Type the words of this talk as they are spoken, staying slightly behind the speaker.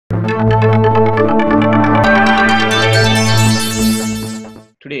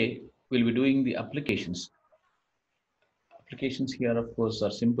Today we'll be doing the applications. Applications here, of course,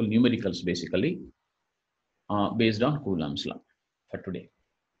 are simple numericals basically based on Coulomb's law for today.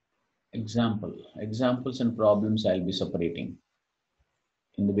 Examples and problems I'll be separating.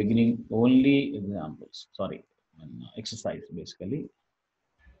 In the beginning, only examples. Exercise basically.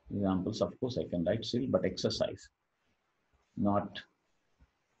 Examples, of course, I can write still, but exercise, not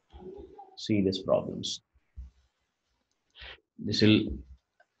serious problems. This will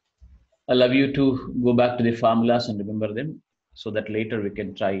allow you to go back to the formulas and remember them so that later we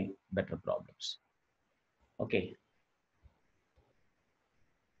can try better problems. Okay.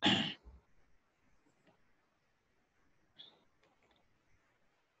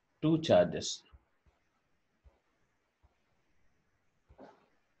 Two charges.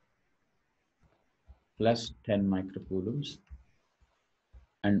 Plus 10 microcoulombs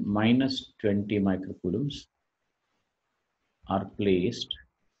and minus 20 microcoulombs are placed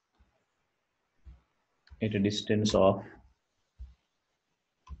at a distance of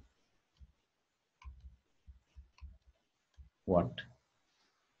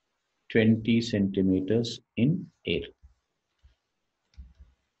 20 centimeters in air.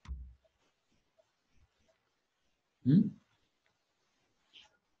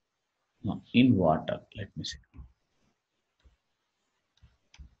 No, in water, let me see.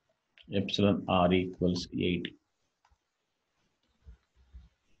 Epsilon R equals 80.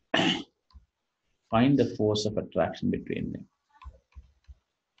 Find the force of attraction between them.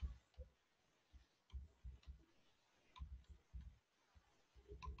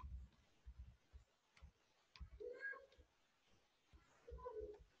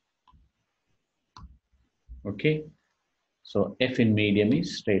 Okay, so F in medium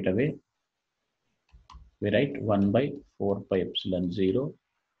is straight away, we write 1 by 4 pi epsilon 0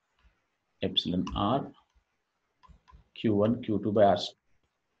 epsilon R Q1 Q2 by R.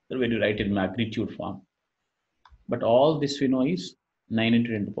 When you write in magnitude form, but all this we know is 9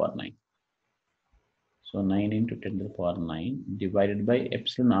 into 10 to the power 9. So 9 into 10 to the power 9 divided by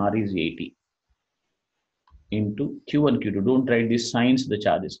epsilon R is 80 into Q1 Q2. Don't write these signs of the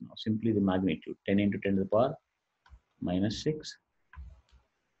charges now, simply the magnitude. 10 into 10 to the power minus 6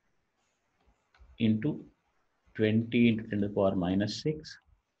 into 20 into 10 to the power minus 6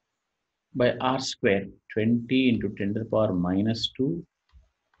 by R square, 20 into 10 to the power minus 2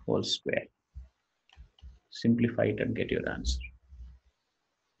 whole square. Simplify it and get your answer.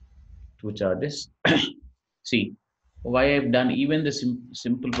 Two charges. See, why I've done even the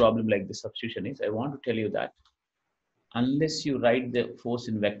simple problem like the substitution is, I want to tell you that unless you write the force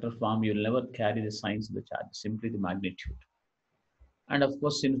in vector form, you'll never carry the signs of the charge, simply the magnitude. And of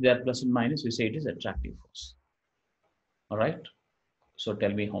course, since they are plus and minus, we say it is attractive force. All right. So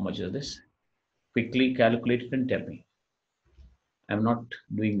tell me how much is this? Quickly calculate it and tell me. I'm not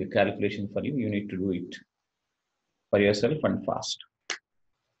doing the calculation for you. You need to do it for yourself and fast.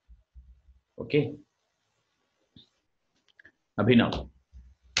 Okay. Abhinav,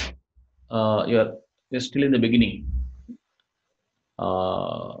 you're still in the beginning.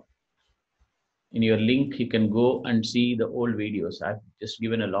 In your link, you can go and see the old videos. I've just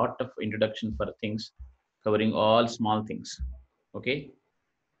given a lot of introduction for things covering all small things. Okay.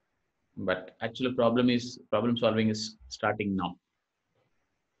 But actual problem solving is starting now.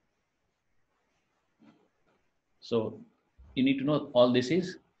 So you need to know all this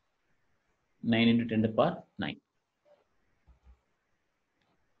is 9 into 10 to the power 9.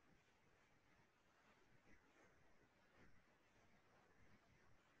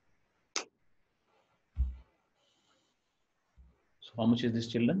 So how much is this,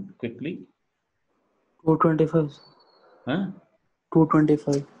 children? Quickly. 225. Huh?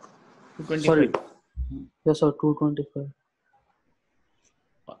 225. 225. Sorry. Yes, sir. 225.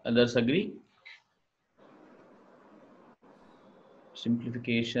 Others agree?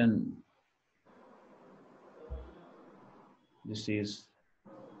 Simplification. This is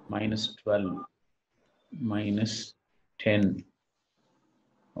minus 12 minus 10.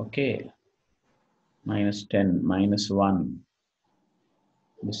 Okay. Minus 10 minus 1.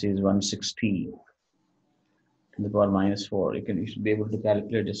 This is 160. To the power minus 4. You should be able to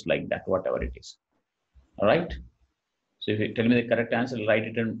calculate just like that, whatever it is. All right. So if you tell me the correct answer, I'll write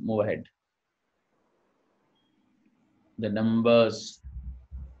it and move ahead. The numbers.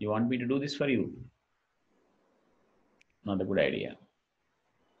 You want me to do this for you? Not a good idea.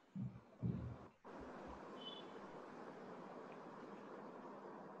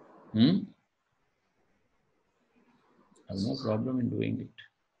 I have no problem in doing it.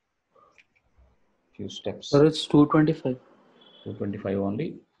 Few steps. Sir, it's 225. 225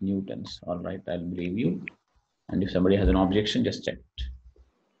 only. Newtons. All right, I'll believe you. And if somebody has an objection, just check it.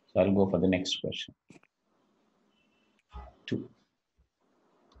 So I'll go for the next question. 2.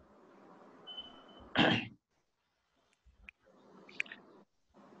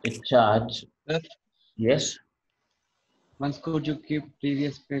 A charge. Sir, Yes. once could you keep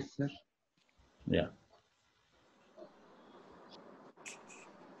previous page, sir? Yeah.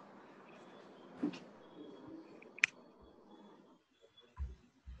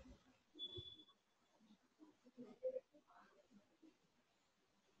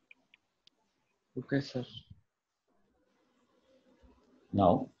 Okay, sir.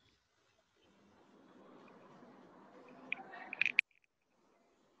 Now,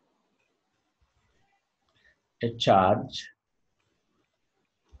 a charge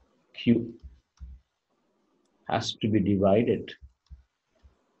Q has to be divided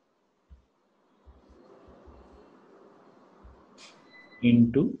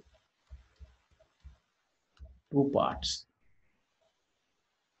into two parts.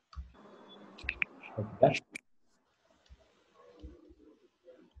 Like that.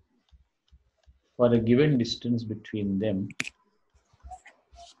 For a given distance between them,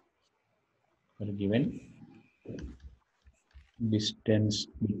 for a given distance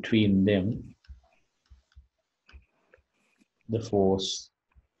between them, the force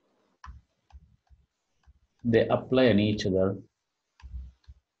they apply on each other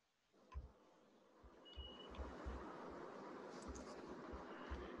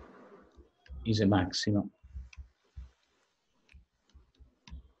is a maximum.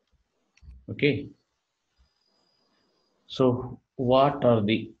 Okay. So, what are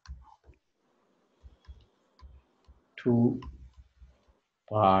the two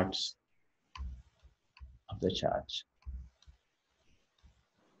parts of the charge?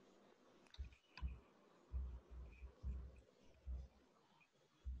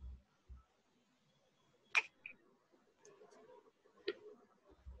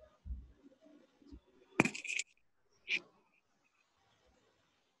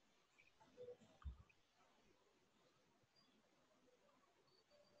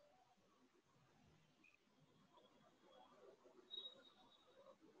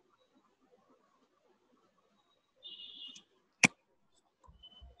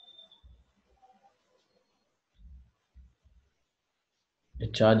 A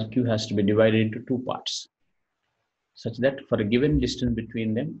charge Q has to be divided into two parts, such that for a given distance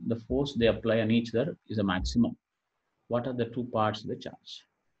between them, the force they apply on each other is a maximum. What are the two parts of the charge?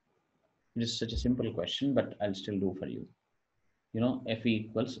 It is such a simple question, but I'll still do for you. You know, F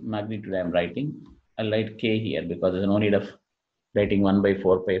equals magnitude I'm writing. I'll write K here because there's no need of writing 1 by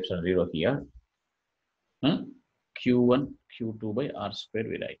 4 pi epsilon 0 here. Q1, Q2 by R square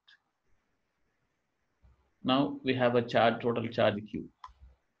we write. Now we have a charge, total charge Q.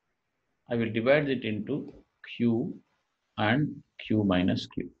 I will divide it into Q and Q minus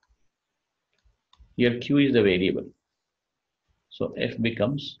Q. Here Q is the variable. So F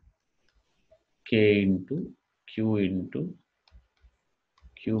becomes K into Q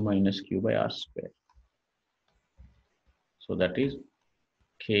minus Q by R square. So that is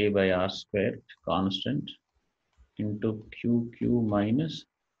K by R square constant into Q minus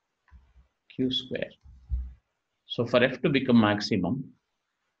Q square. So for F to become maximum,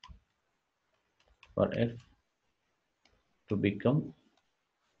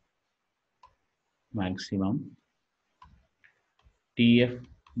 dF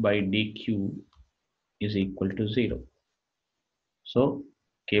by dQ is equal to 0. So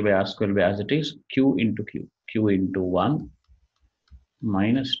K by R square will be as it is, Q into Q into 1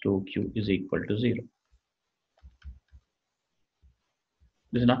 minus 2Q is equal to 0.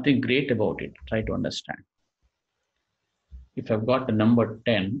 There's nothing great about it. Try to understand. If I've got the number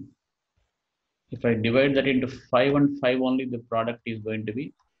 10, if I divide that into 5 and 5 only, the product is going to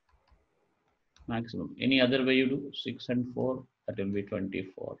be maximum. Any other way you do, 6 and 4, that will be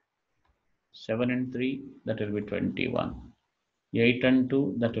 24. 7 and 3, that will be 21. 8 and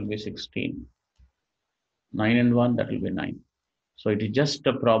 2, that will be 16. 9 and 1, that will be 9. So it is just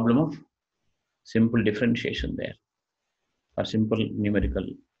a problem of simple differentiation there, or simple numerical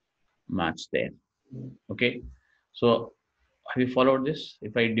maths there. Okay. So have you followed this?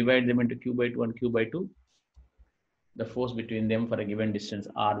 If I divide them into Q by 2 and Q by 2, the force between them for a given distance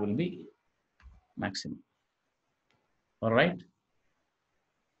R will be maximum. All right.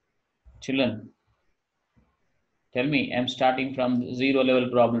 Children, tell me, I'm starting from 0 level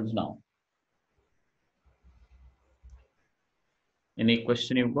problems now. Any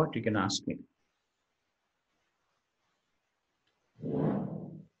question you've got, you can ask me.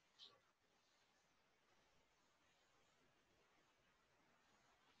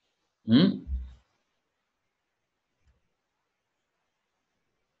 Hmm?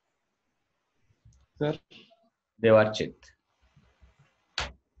 Sir, Devarchit.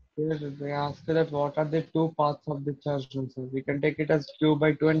 here they ask that what are the two paths of the charge, sir? We can take it as q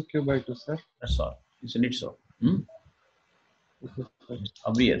by 2 and q by 2, sir. That's all. Isn't it so? Hmm? Okay, sir.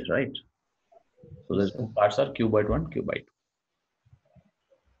 Obvious, right? So Yes, the sir. two parts are q by 1, q by 2. All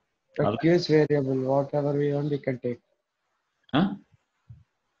But right. q is variable. Whatever we want, we can take. Huh?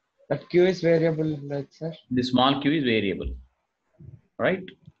 But q is variable, right, sir? The small q is variable, right?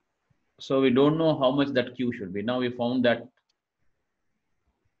 So we don't know how much that q should be. Now we found that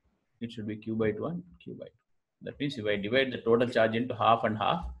it should be q by 1, q by 2. That means if I divide the total charge into half and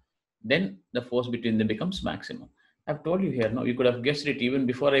half, then the force between them becomes maximum. I've told you here. Now you could have guessed it even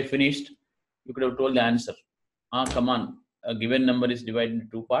before I finished. You could have told the answer. Come on. A given number is divided into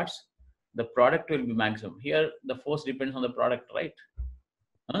two parts. The product will be maximum. Here, the force depends on the product, right?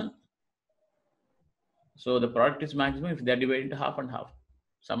 Huh? So the product is maximum if they are divided into half and half.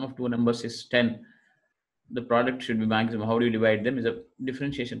 Sum of two numbers is 10. The product should be maximum. How do you divide them is a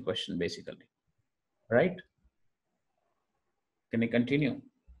differentiation question, basically. Right? Can I continue?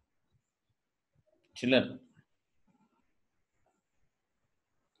 Children,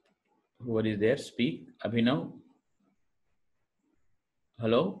 whoever is there, speak. Abhinav.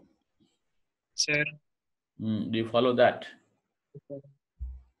 Hello? Sir, Do you follow that?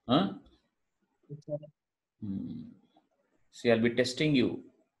 Huh? sir. See, I'll be testing you.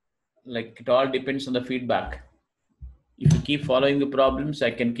 Like it all depends on the feedback. If you keep following the problems,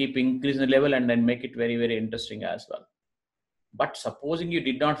 I can keep increasing the level and then make it very, very interesting as well. But supposing you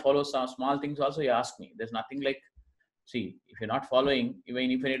did not follow some small things also, you ask me. There's nothing like, see, if you're not following,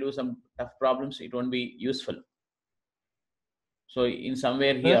 even if you do some tough problems, it won't be useful. So in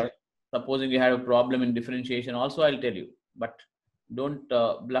somewhere here, supposing you have a problem in differentiation, also I'll tell you. But don't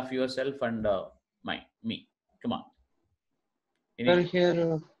bluff yourself and me. Come on.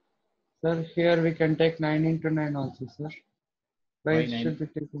 Sir, here we can take 9 into 9 also, sir. Why Why it should 9?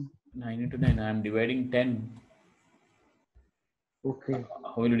 be taken? 9 into 9. I am dividing 10. Okay.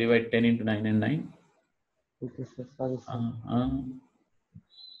 How will you divide 10 into 9 and 9? Okay, sir. Sorry, sir.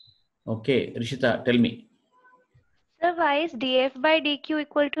 Okay, Rishita, tell me. Sir, why is df by dq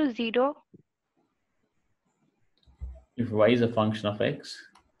equal to 0? If y is a function of x,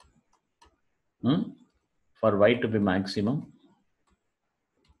 for y to be maximum,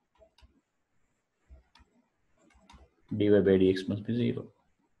 dy by dx must be 0.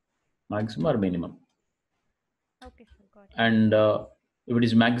 Maximum or minimum. Okay, sir, got it. And if it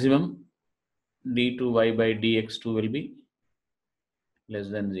is maximum, d2y by dx2 will be less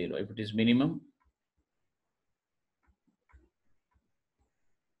than 0. If it is minimum,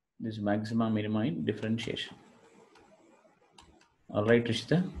 this maximum minimum in differentiation. All right,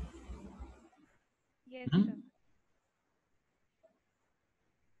 Rishita? Yes, sir.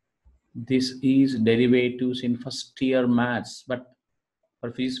 This is derivatives in first year maths, but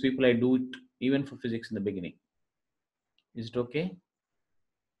for physics people, I do it even for physics in the beginning. Is it okay?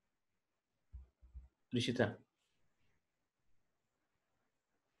 Rishita?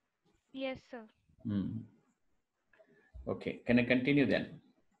 Yes, sir. Okay, can I continue then?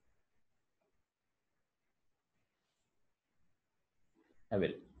 I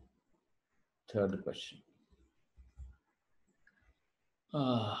will. Third question.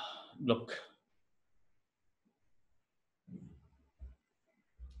 Look.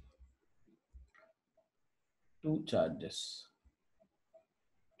 Two charges,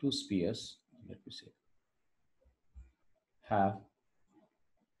 two spheres, let me say, have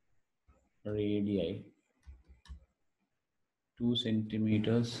radii 2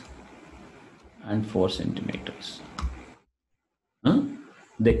 centimeters and 4 centimeters.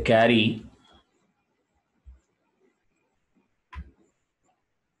 They carry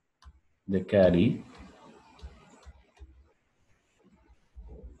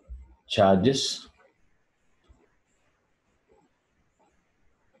charges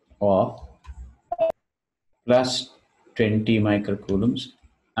of plus 20 microcoulombs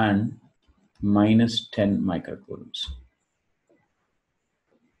and minus 10 microcoulombs.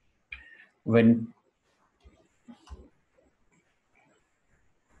 When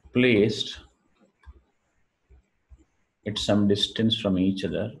placed at some distance from each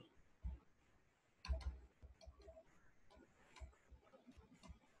other,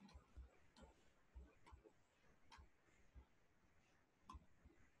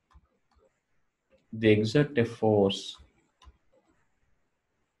 they exert a force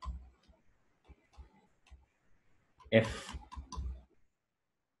F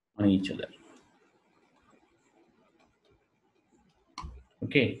on each other.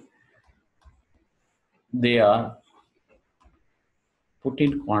 Okay. They are put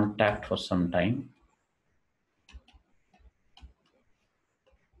in contact for some time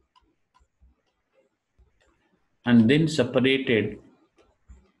and then separated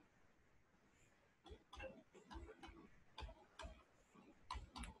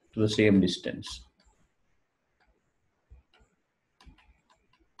to the same distance,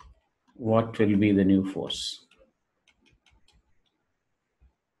 what will be the new force?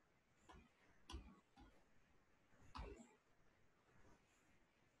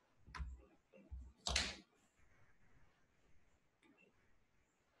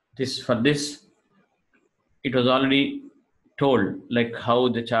 For this, it was already told, like how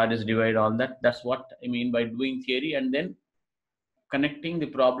the charges divide, all that. That's what I mean by doing theory and then connecting the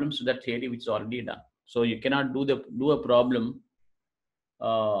problems to that theory which is already done. So you cannot do a problem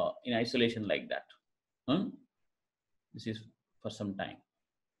in isolation like that. This is for some time,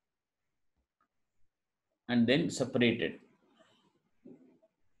 and then separated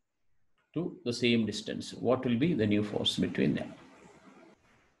to the same distance. What will be the new force between them?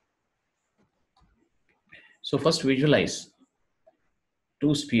 So first visualize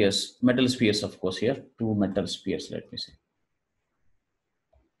two spheres, metal spheres, of course, here, two metal spheres, let me say.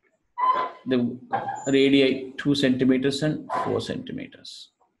 The radii 2 centimeters and 4 centimeters.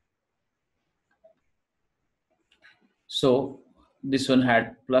 So this one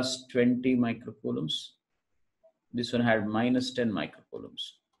had plus 20 microcoulombs. This one had minus 10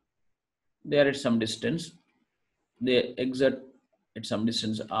 microcoulombs. They are at some distance. They exert at some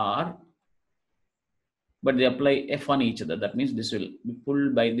distance R, but they apply F on each other. That means this will be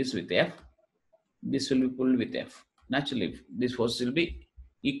pulled by this with F. This will be pulled with F. Naturally, this force will be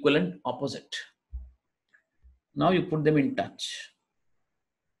equal and opposite. Now you put them in touch.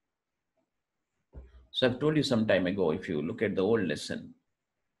 So I've told you some time ago, if you look at the old lesson,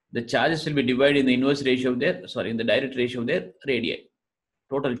 the charges will be divided in the inverse ratio of their, in the direct ratio of their radii.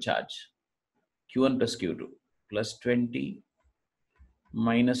 Total charge, Q1 plus Q2, plus 20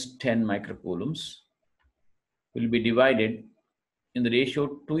 minus 10 microcoulombs will be divided in the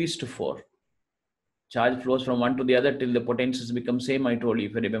ratio 2:4. Charge flows from one to the other till the potentials become same, I told you,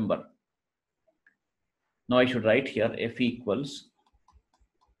 if you remember. Now I should write here F equals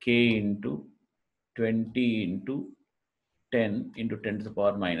K into 20 into 10 into 10 to the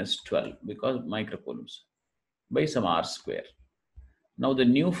power minus 12, because microcoulombs, by some R square. Now the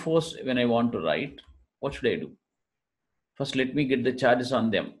new force, when I want to write, what should I do? First, let me get the charges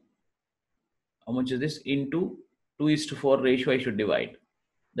on them. How much is this? Into 2:4 ratio I should divide.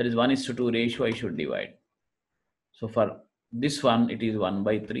 That is 1:2 ratio I should divide. So for this one, it is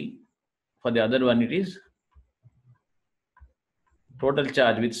 1/3. For the other one, it is total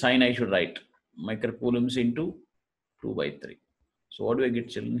charge with sign I should write. Microcoulombs into 2/3. So what do I get,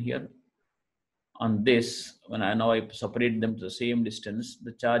 children, here? On this, when I now I separate them to the same distance,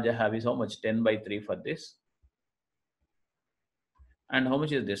 the charge I have is how much? 10/3 for this. And how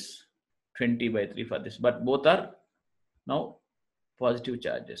much is this? 20/3 for this. But both are now positive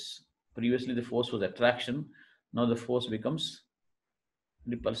charges. Previously the force was attraction. Now the force becomes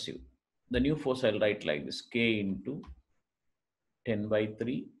repulsive. The new force I'll write like this: K into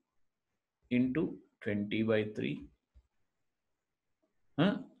 10/3 into 20/3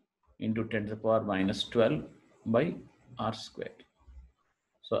 into 10 to the power minus 12 by R squared.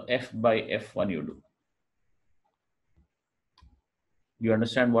 So F by F1 you do. You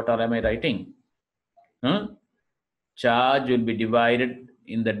understand what am I writing? Charge will be divided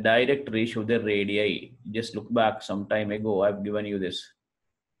in the direct ratio of the radii. Just look back some time ago, I've given you this.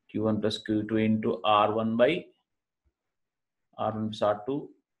 Q1 plus Q2 into R1 by R1 plus R2,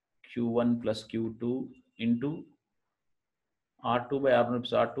 Q1 plus Q2 into R2 by R1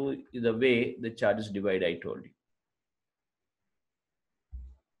 plus R2 is the way the charges divide, I told you.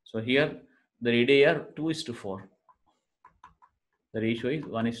 So here the radii are 2:4. The ratio is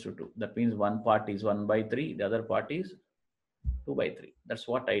 1:2. That means one part is 1/3, the other part is 2/3. That's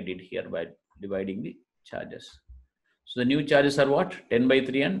what I did here by dividing the charges. So the new charges are what?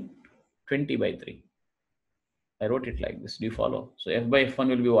 10/3 and 20/3. I wrote it like this. Do you follow? So F by F1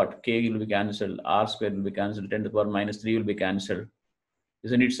 will be what? K will be cancelled. R squared will be cancelled. 10 to the power minus 3 will be cancelled.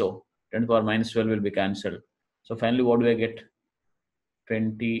 Isn't it so? 10 to the power minus 12 will be cancelled. So finally, what do I get?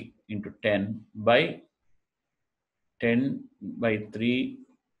 20 into 10 by 10/3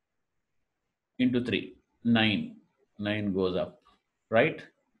 into 3. 9. 9 goes up. Right?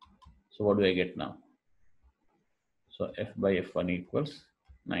 So what do I get now? So F by F1 equals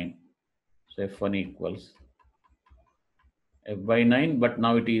 9. So F1 equals F by 9, but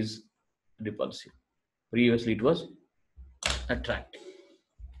now it is repulsive. Previously it was attractive.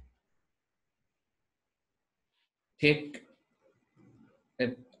 Take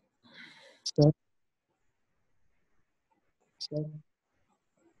a Sir. Sir.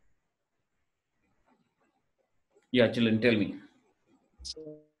 Yeah, children, tell me. Sir,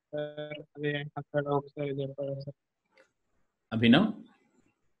 అదే అక్కడ ఒకసారి చెప్పారా sir? Abhinav?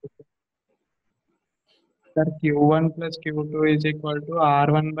 Sir, Q1 plus Q2 is equal to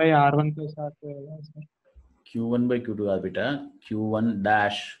R1 by R1 plus R2 కదా sir? Q1 by Q2 కాదు బిడ్డ, Q1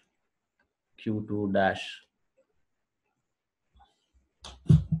 dash Q2 dash.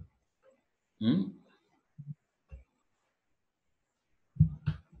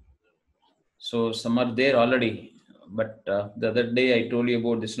 So some are there already, but the other day I told you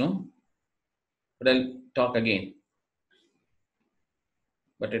about this, no? But I'll talk again.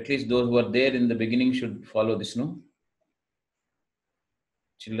 But at least those who are there in the beginning should follow this, no?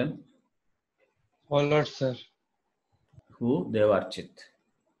 Children? Followed, sir. Who? Devarchit.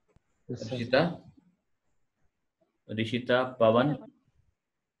 Yes, sir. Rishita, Pavan.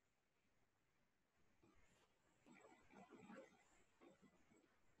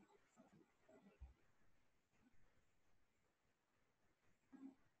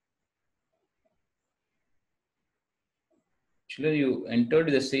 Children, you entered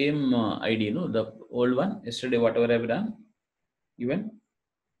the same ID, no? The old one, yesterday, whatever I've done, even?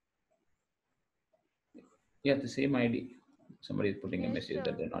 Yeah, the same ID. Somebody is putting a Yes, message sir.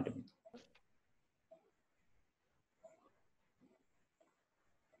 that they're not able.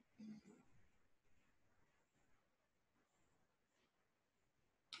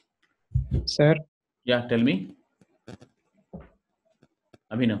 Sir, Yeah, tell me.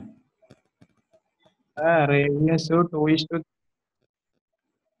 Abhinav. radius 2 is to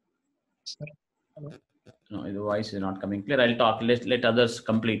sir. Hello. No, the voice is not coming clear. I'll talk. Let others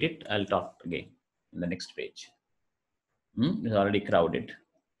complete it. I'll talk again in the next page. It's already crowded.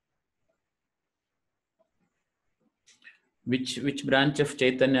 Which branch of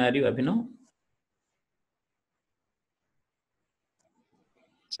Chaitanya are you, Abhinav?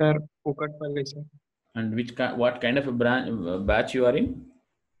 Sir, Kukatpalli, sir. And what kind of a batch you are in?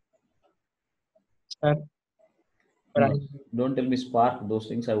 Sir, No, right. don't tell me Spark. Those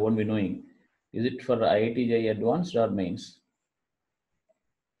things I won't be knowing. Is it for IIT JEE Advanced or Mains?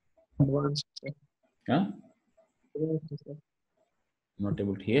 Advanced, sir. Huh? Advanced, sir. Not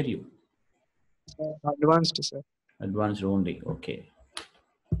able to hear you. Advanced, sir. Advanced only. Okay.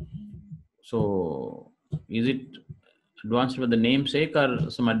 So, is it advanced for the namesake or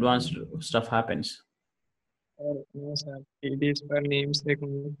some advanced stuff happens? No, sir. It is for namesake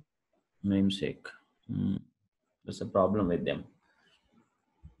only. Namesake. There's a problem with them.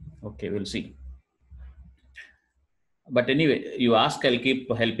 Okay, we'll see. But anyway, you ask, I'll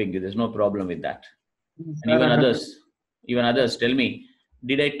keep helping you. There's no problem with that. And even others, tell me,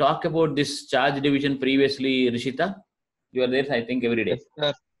 did I talk about this charge division previously, Rishita? You are there, I think, every day. Yes,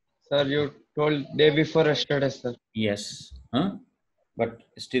 sir. Sir, you told day before yesterday, sir. Yes. Huh? But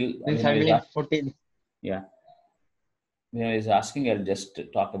still, Since I mean 14. Yeah. When I was asking, I'll just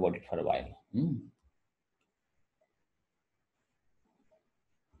talk about it for a while.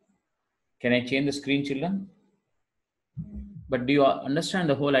 Can I change the screen, children? But do you understand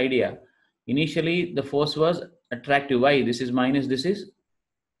the whole idea? Initially, the force was attractive. Why? This is minus, this is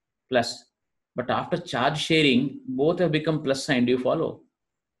plus. But after charge sharing, both have become plus sign. Do you follow?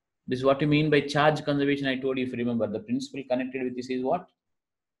 This is what you mean by charge conservation. I told you, if you remember, the principle connected with this is what?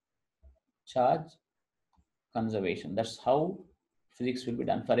 Charge conservation. That's how physics will be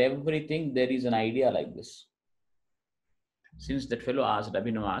done. For everything, there is an idea like this. Since that fellow asked,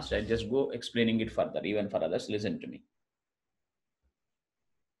 Abhinav asked, I just go explaining it further, even for others. Listen to me.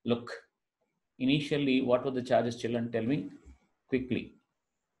 Look, initially, what were the charges, children? Tell me quickly.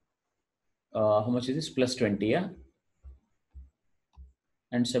 How much is this? Plus 20, yeah?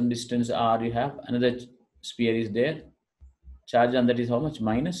 And some distance r, you have another sphere is there. Charge on that is how much?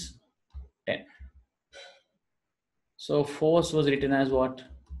 Minus 10. So force was written as what?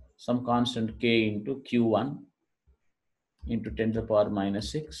 Some constant k into q1 into 10 to the power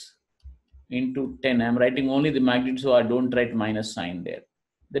minus 6 into 10. I'm writing only the magnitude, so I don't write minus sign there.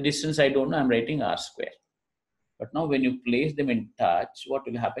 The distance I don't know, I'm writing r square. But now when you place them in touch, what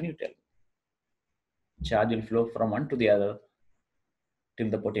will happen? You tell me. Charge will flow from one to the other till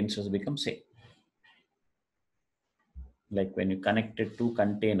the potentials become same. Like when you connected two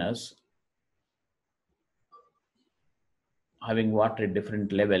containers having water at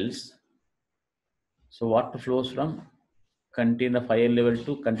different levels. So water flows from container of higher level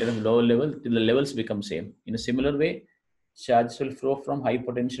to container of lower level till the levels become same. In a similar way, charge will flow from high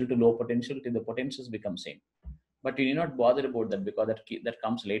potential to low potential till the potentials become same. But you need not bother about that because that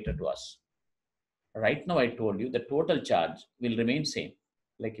comes later to us. Right now, I told you the total charge will remain same.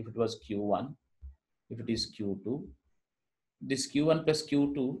 Like if it was Q1, if it is Q2, this Q1 plus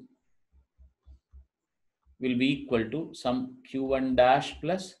Q2 will be equal to some Q1 dash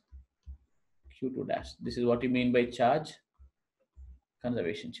plus Q2 dash. This is what you mean by charge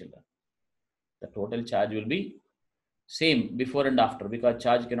conservation, children. The total charge will be same before and after because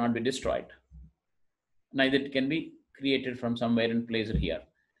charge cannot be destroyed. Neither it can be created from somewhere and placed here.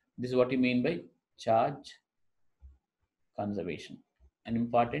 This is what you mean by charge conservation. An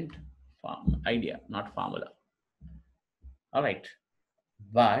important idea, not formula. All right.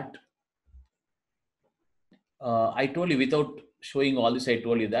 But I told you without showing all this, I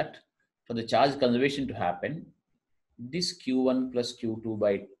told you that for the charge conservation to happen, this Q1 plus Q2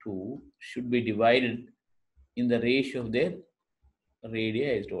 by 2 should be divided in the ratio of their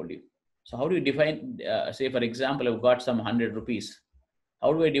radii, I told you. So how do you define, say for example, I've got some 100 rupees.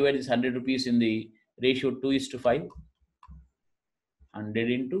 How do I divide this 100 rupees in the ratio 2:5?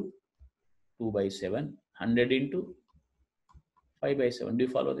 100 into 2 by 7, 100 into 5 by 7. Do you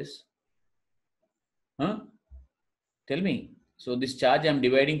follow this? Huh? Tell me. So this charge I'm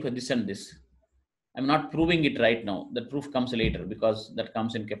dividing for this and this. I'm not proving it right now. The proof comes later because that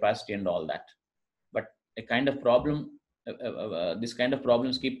comes in capacity and all that. But a kind of problem, this kind of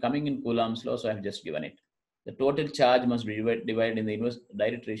problems keep coming in Coulomb's law, so I've just given it. The total charge must be divided in the inverse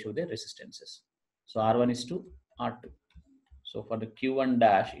direct ratio of their resistances. So R1 is to R2. So for the Q1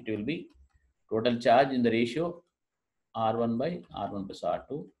 dash, it will be total charge in the ratio R1 by R1 plus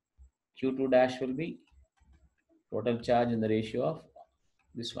R2. Q2 dash will be total charge in the ratio of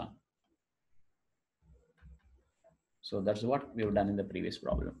this one. So that's what we have done in the previous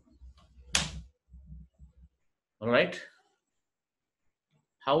problem. All right.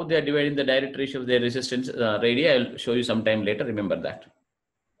 How they are dividing the direct ratio of their resistance radii, I'll show you sometime later. Remember that.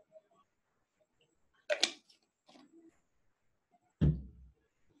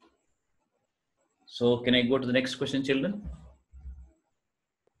 So can I go to the next question, children?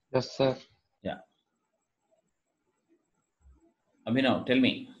 Yes, sir. Yeah. Abhinav, tell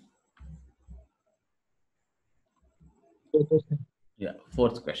me. Yeah,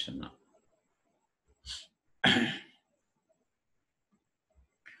 fourth question now.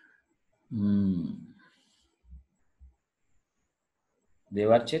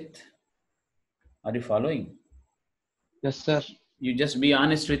 Devarchit, are you following? Yes, sir. You just be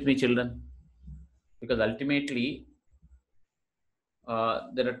honest with me, children, because ultimately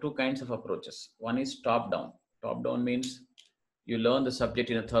there are two kinds of approaches. One is top down. Top down means you learn the subject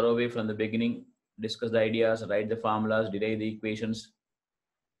in a thorough way from the beginning, discuss the ideas, write the formulas, derive the equations,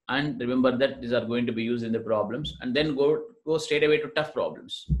 and remember that these are going to be used in the problems, and then go straight away to tough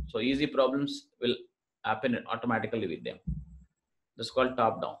problems. So easy problems will happen automatically with them. That's called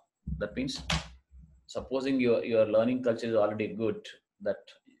top down. That means supposing your learning culture is already good, that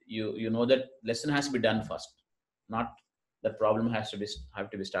you know that lesson has to be done first, not the problem have to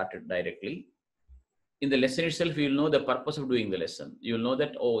be started directly. In the lesson itself, you'll know the purpose of doing the lesson. You'll know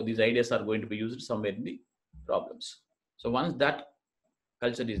that, oh, these ideas are going to be used somewhere in the problems. So once that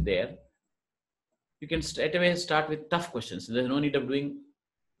culture is there, you can straight away start with tough questions. There's no need of doing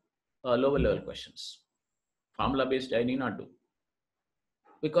lower level questions. Formula based, I need not do.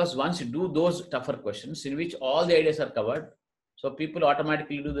 Because once you do those tougher questions in which all the ideas are covered, so people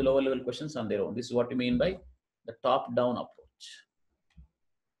automatically do the lower level questions on their own. This is what you mean by the top down approach.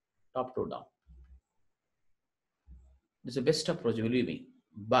 Top to down. This is the best approach, believe me.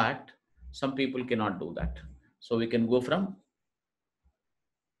 But some people cannot do that. So we can go from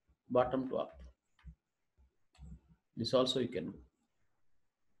bottom to up. This also you can do.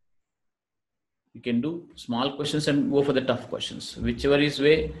 You can do small questions and go for the tough questions. Whichever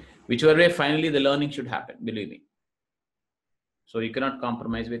way, finally the learning should happen, believe me. So you cannot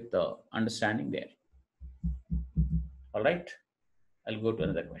compromise with the understanding there. All right. I'll go to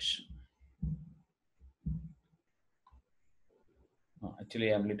another question. Actually,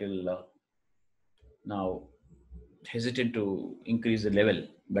 I'm little now hesitant to increase the level,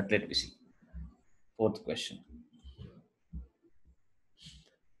 but let me see. Fourth question.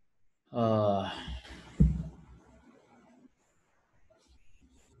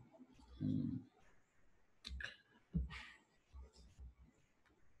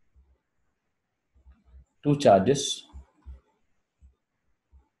 Two charges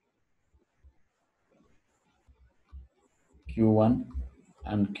Q1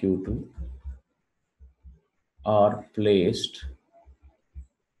 and Q2 are placed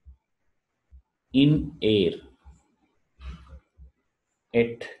in air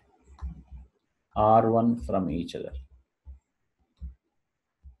at R1 from each other.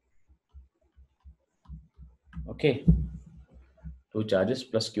 Okay. Two charges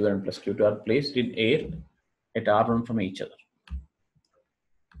plus Q1 and plus Q2 are placed in air at R1 from each other.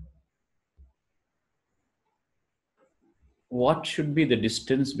 what should be the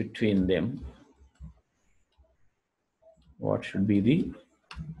distance between them? What should be the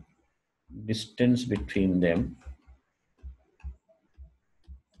distance between them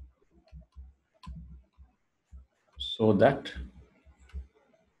so that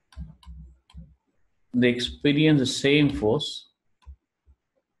they experience the same force?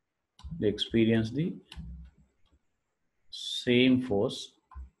 They experience the same force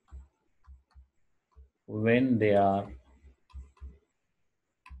when they are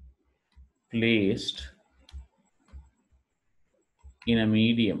placed in a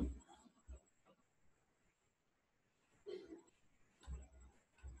medium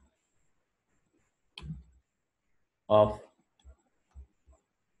of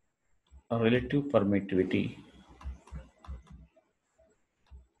relative permittivity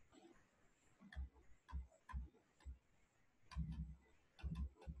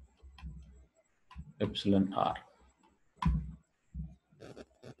epsilon r.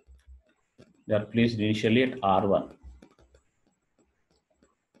 They are placed initially at r1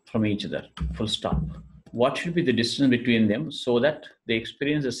 from each other, full stop. What should be the distance between them so that they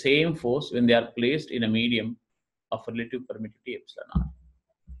experience the same force when they are placed in a medium of relative permittivity epsilon r?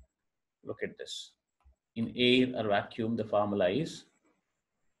 Look at this. In air or vacuum, the formula is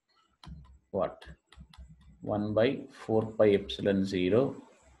what? 1 by 4 pi epsilon 0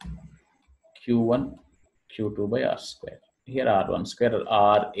 q1 q2 by r square. Here r1 square or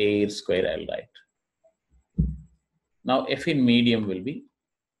r air square I'll write. Now F in medium will be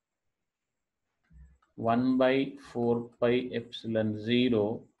 1 by 4 pi epsilon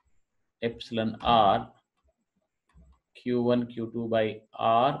 0 epsilon r q1 q2 by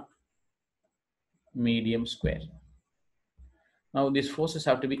r medium square. Now these forces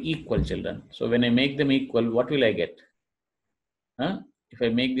have to be equal, children. So when I make them equal, what will I get? If I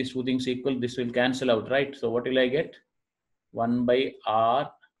make these two things equal, this will cancel out, right? So what will I get? 1 by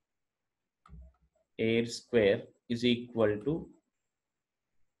r air square is equal to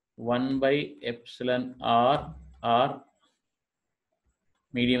 1 by epsilon r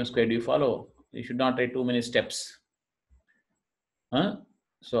medium square. Do you follow? You should not write too many steps.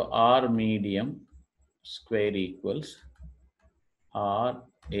 So r medium square equals r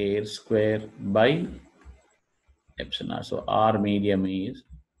air square by epsilon r. So r medium is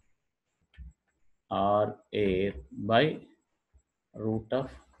r air by root of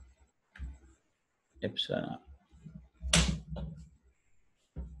epsilon r.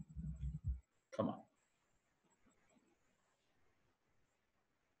 Come on.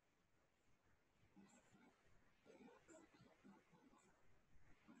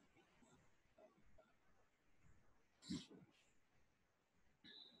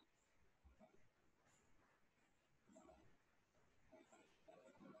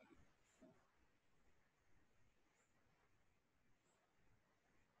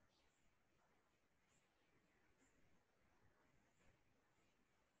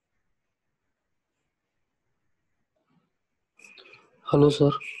 Hello,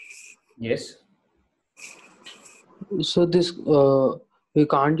 sir. Yes. So this we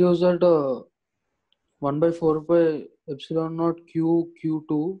can't use that 1 by 4 pi epsilon naught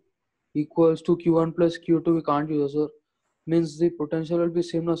q2 equals to q1 plus q2. We can't use, sir. Means the potential will be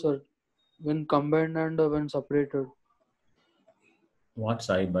same, no, sir, when combined and when separated. What,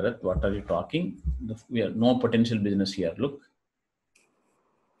 Sai Bharat? What are you talking? We are no potential business here. Look,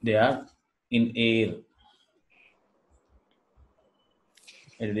 they are in air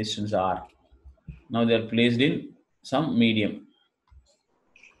at a distance r. Now they are placed in some medium.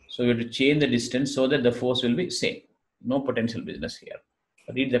 So we have to change the distance so that the force will be same. No potential business here.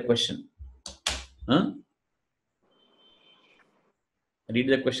 Read the question. Read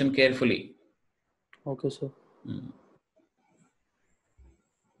the question carefully. Okay, sir.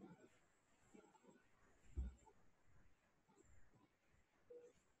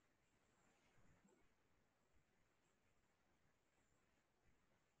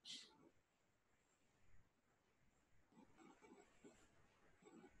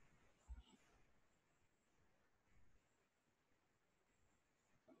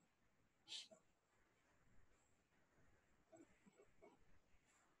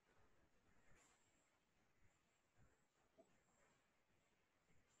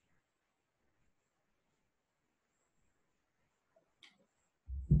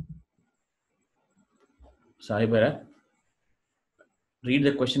 Sai Bharat, read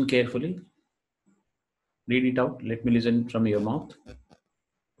the question carefully. Read it out. Let me listen from your mouth.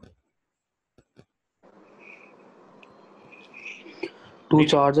 Two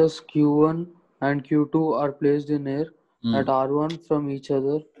charges q1 and q2 are placed in air at r1 from each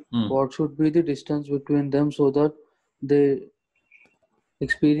other. What should be the distance between them so that they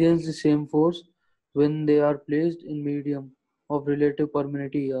experience the same force when they are placed in medium of relative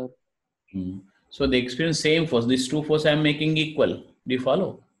permeability R. So they experience same force. These two forces I am making equal. Do you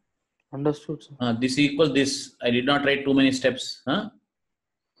follow? Understood, sir? This equals this. I did not write too many steps. Huh?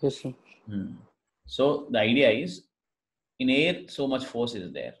 Yes, sir. So the idea is, in air, so much force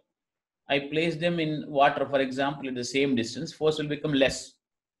is there. I place them in water, for example, at the same distance, force will become less.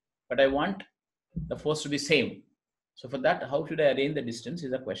 But I want the force to be same. So for that, how should I arrange the distance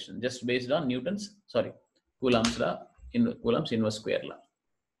is a question, just based on Coulomb's law, in Coulomb's inverse square law.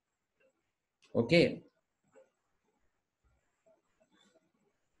 Okay.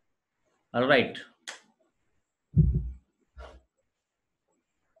 All right.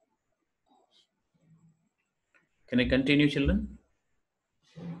 Can I continue, children?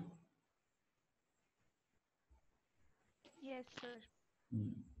 Yes, sir.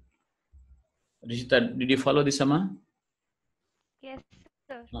 Rishita, did you follow this, Amma? Yes,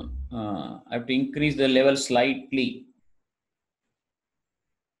 sir. I have to increase the level slightly.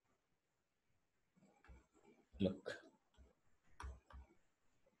 Look.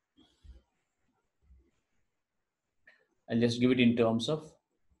 I'll just give it in terms of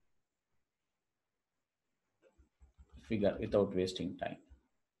figure without wasting time.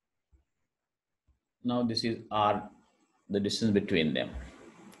 Now this is R, the distance between them.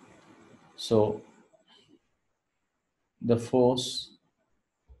 So the force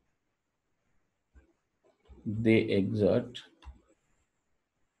they exert,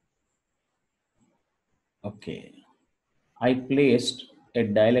 okay, I placed a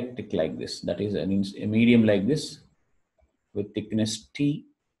dielectric like this, that is a medium like this with thickness T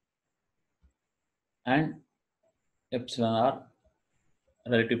and epsilon R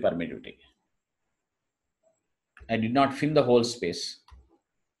relative permittivity. I did not fill the whole space.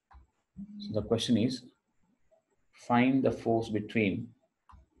 So the question is, find the force between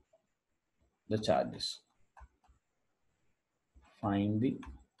the charges. Find the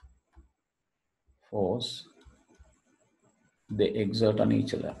force they exert on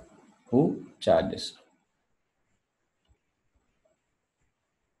each other. Who? Charges.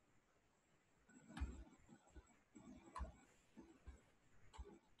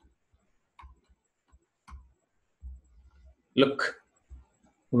 Look,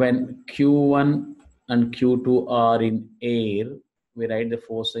 when Q1 and Q2 are in air, we write the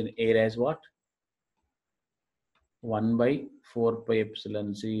force in air as what? 1 by 4 pi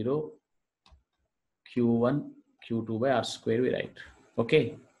epsilon 0 Q1 Q2 by R square we write.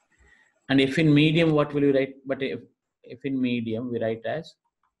 Okay. And if in medium, what will you write? But if in medium, we write as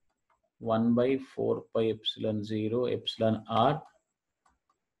 1 by 4 pi epsilon 0 epsilon R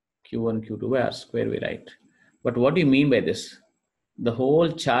Q1 Q2 by R square we write. But what do you mean by this? The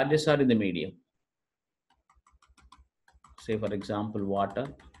whole charges are in the medium. Say for example, water.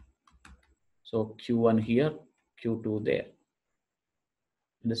 So Q1 here, Q2 there.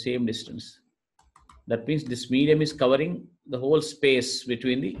 In the same distance. That means this medium is covering the whole space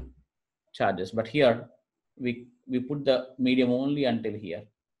between the charges. But here, we put the medium only until here.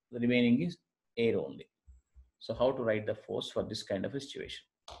 The remaining is air only. So how to write the force for this kind of a situation?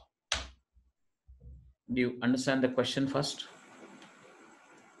 Do you understand the question first?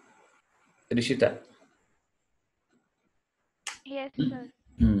 Rishita. Yes, sir.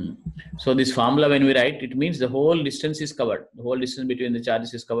 So this formula when we write, it means the whole distance is covered. The whole distance between the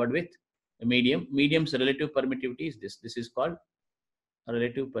charges is covered with a medium. Medium's relative permittivity is this. This is called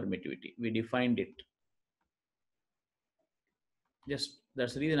relative permittivity. We defined it. Just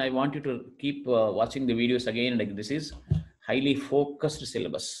that's the reason I want you to keep watching the videos again. Like this is highly focused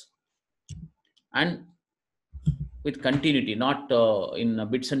syllabus. And with continuity, not in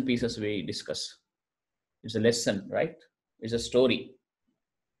bits and pieces we discuss. It's a lesson, right? It's a story.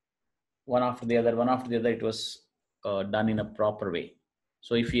 One after the other, it was done in a proper way.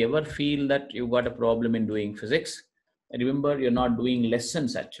 So if you ever feel that you got a problem in doing physics, remember you're not doing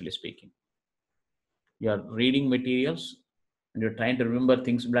lessons actually speaking. You're reading materials and you're trying to remember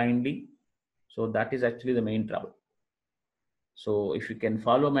things blindly. So that is actually the main trouble. So if you can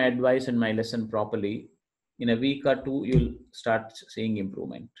follow my advice and my lesson properly, in a week or two, you'll start seeing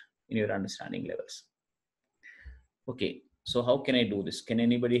improvement in your understanding levels. Okay, so how can I do this? Can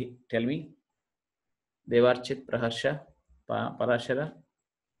anybody tell me? Devarchit, Praharsha, Parashara,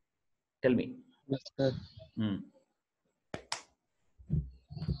 tell me. Yes, sir.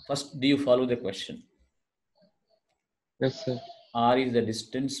 First, do you follow the question? Yes, sir. R is the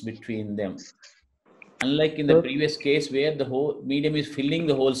distance between them. Unlike in the previous case where the whole medium is filling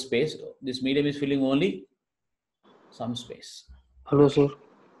the whole space, this medium is filling only some space. Hello, sir.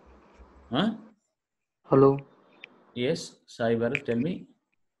 Huh? Hello. Yes, Sai Bharat, tell me.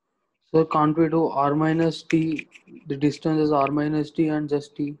 So can't we do r minus t? The distance is r minus t and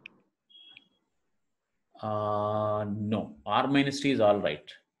just t. No, r minus t is all right.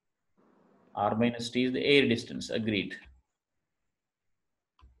 R minus t is the air distance. Agreed.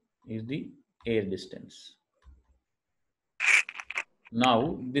 Is the air distance.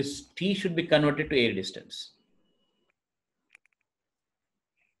 Now this t should be converted to air distance.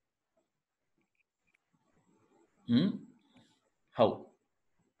 How?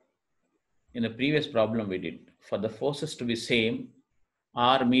 In the previous problem we did, for the forces to be same,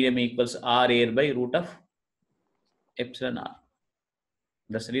 r medium equals r air by root of epsilon r.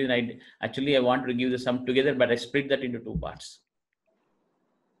 That's the reason I want to give the sum together, but I split that into two parts.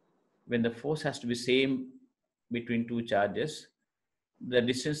 When the force has to be same between two charges, the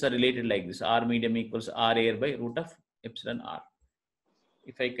distance are related like this: r medium equals r air by root of epsilon r.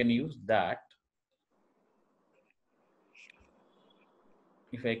 If I can use that,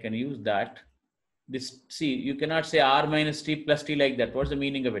 this, see, you cannot say r minus t plus t like that. What's the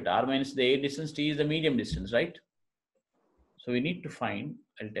meaning of it? R minus the air distance, t is the medium distance, right? So we need to find,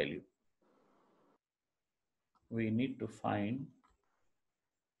 I'll tell you. We need to find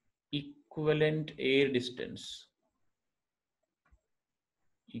equivalent air distance.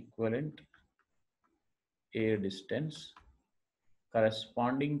 Equivalent air distance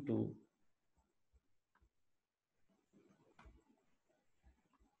corresponding to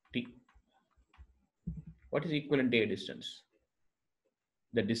t. What is equivalent air distance?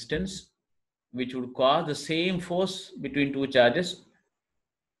 The distance which would cause the same force between two charges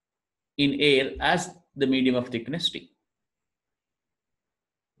in air as the medium of thickness t.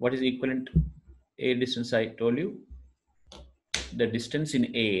 What is equivalent air distance? I told you, the distance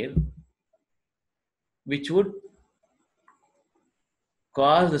in air which would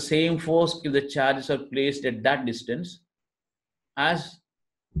cause the same force if the charges are placed at that distance as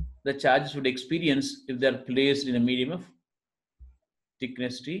the charges would experience if they are placed in a medium of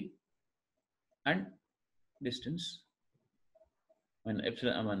thickness t and distance,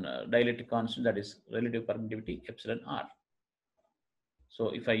 epsilon, dielectric constant, that is relative permittivity epsilon r. So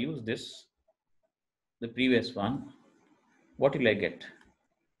if I use this, the previous one, what will I get?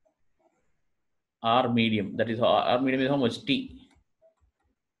 R medium, that is R medium is how much? T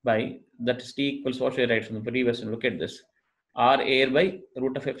by, that is T equals, what should I write from the previous one? Look at this. R air by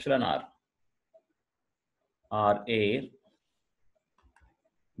root of epsilon r. R air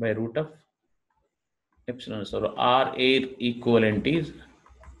by root of epsilon. So R air equivalent is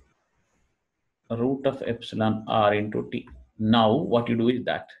root of epsilon r into T. Now what you do is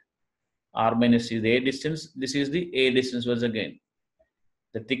that r minus is the air distance. This is the air distance once again.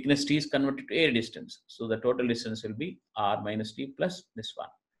 The thickness T is converted to air distance. So the total distance will be r minus T plus this one.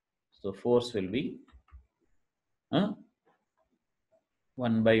 So force will be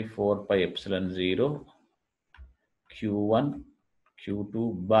 1 by 4 pi epsilon 0 Q1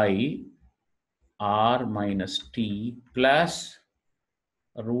 Q2 by r minus T plus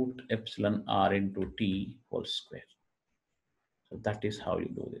root epsilon r into T whole square. So that is how you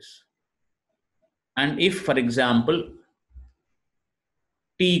do this. And if, for example,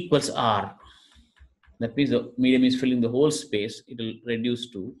 T equals R, that means the medium is filling the whole space, it will reduce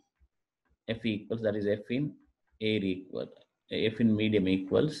to F equals, that is F in air equal, F in medium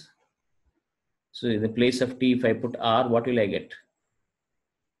equals. So in the place of T, if I put R, what will I get?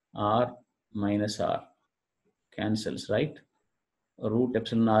 R minus R cancels, right? Root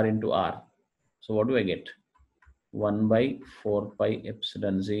epsilon R into R. So what do I get? 1 by 4 pi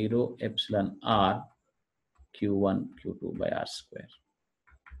epsilon 0 epsilon R Q1 Q2 by R square.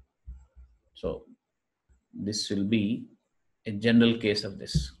 So this will be a general case of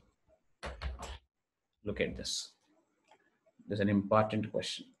this. Look at this. There's an important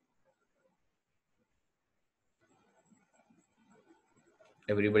question.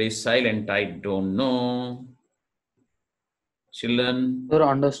 Everybody is silent. I don't know. Children. Sir,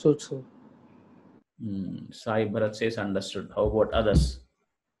 understood, sir. Sai Bharat says understood. How about others?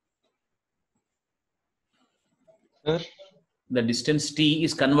 Sir, The distance T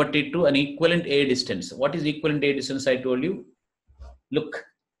is converted to an equivalent air distance. What is equivalent air distance? I told you. Look,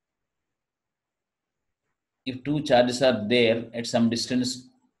 if two charges are there at some distance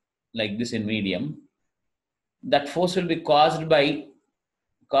like this in medium, that force will be caused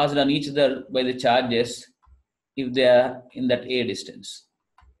on each other by the charges if they are in that air distance.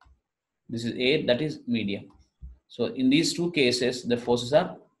 This is air, that is medium. So in these two cases, the forces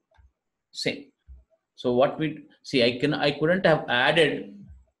are same. So what we see, I couldn't have added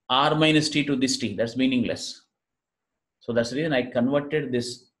r minus t to this t. That's meaningless. So that's the reason I converted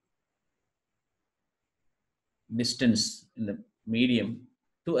this distance in the medium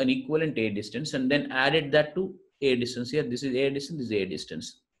to an equivalent A distance and then added that to A distance. Here, this is A distance, this is A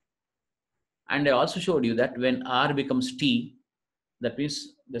distance. And I also showed you that when R becomes T, that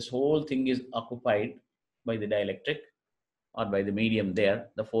means this whole thing is occupied by the dielectric or by the medium there.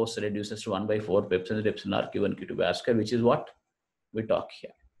 The force reduces to 1 by 4 pi epsilon epsilon R Q1 Q2 by R square, which is what we talk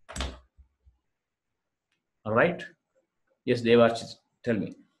here. All right. Yes, Devarch, tell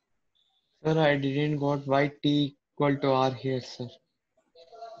me. Sir, I didn't got why T equal to R here, sir.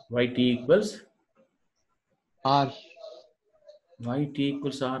 Why T equals? R. Why T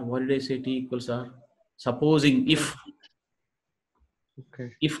equals R? What did I say T equals R? Supposing if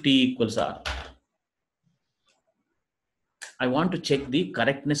Okay. T equals R. I want to check the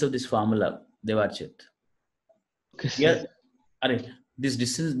correctness of this formula, Devarchit. Okay, sir. Here, this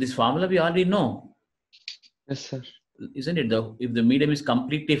distance, this formula we already know. Yes, sir. Isn't it? If the medium is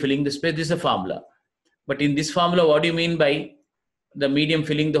completely filling the space, this is a formula. But in this formula, what do you mean by the medium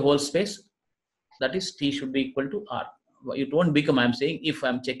filling the whole space? That is T should be equal to R. It won't become, I'm saying, if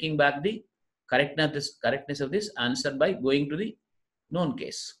I'm checking back the correctness of this answer by going to the known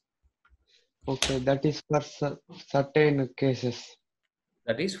case. Okay, that is for certain cases.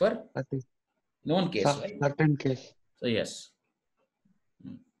 That is for That is known case, right? certain case. So yes.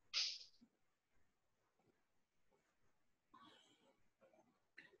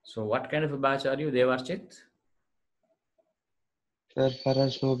 So what kind of a batch are you, Devarchit? Sir, for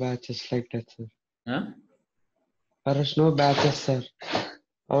us no batches like that, sir. Huh? For us no batches, sir.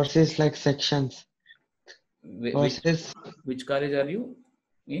 Ours is like sections. Which college are you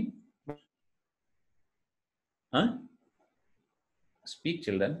in? Huh? Speak,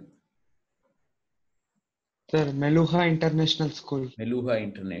 children. Sir, Meluha International School. Meluha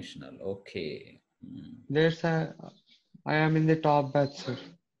International. Okay. There's I am in the top batch, sir.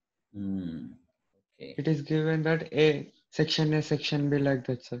 Okay. It is given that section A, section B like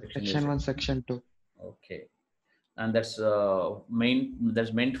that, sir. Section 1, section 2. Okay. And that's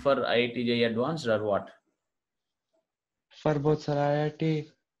meant for IIT JEE Advanced or what? For both, sir,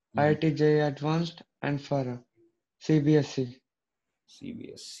 IIT JEE Advanced and for CBSE.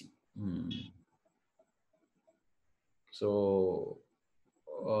 CBSE. So,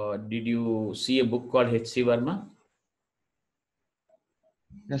 did you see a book called H.C. Verma?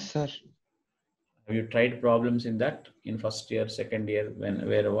 Yes, sir. Have you tried problems in that in first year, second year,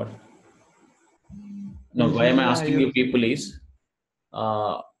 where what? No, why am I asking you people is,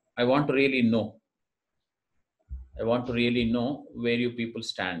 I want to really know. I want to really know where you people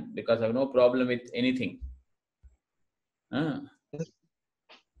stand because I have no problem with anything.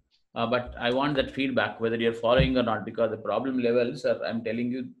 But I want that feedback, whether you're following or not, because the problem levels are, I'm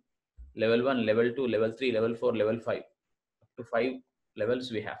telling you, level 1, level 2, level 3, level 4, level 5, up to 5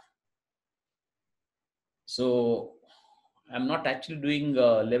 levels we have. So I'm not actually doing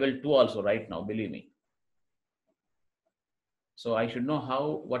level 2 also right now, believe me. So I should know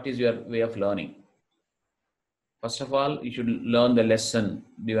what is your way of learning. First of all, you should learn the lesson.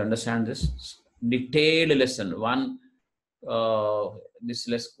 Do you understand this? Detailed lesson. What you call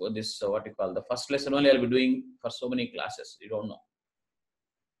the first lesson only I'll be doing for so many classes. You don't know.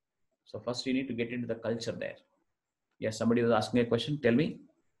 So first you need to get into the culture there. Yes, somebody was asking a question. Tell me.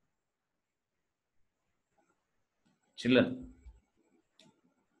 Children.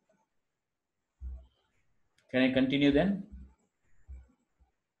 Can I continue then?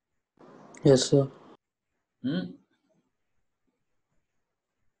 Yes, sir. Sir,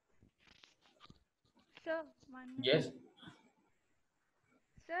 1 minute. Yes.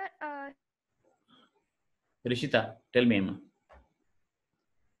 Sir, Rishita, tell me, Emma.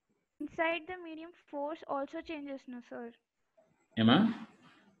 inside the medium, force also changes, no, sir? Emma?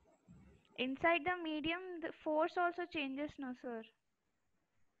 Inside the medium, the force also changes, no, sir?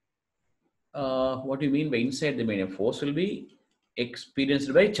 What do you mean by inside the medium? Force will be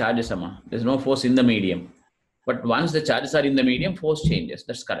experienced by charges, Emma. There's no force in the medium. But once the charges are in the medium, force changes.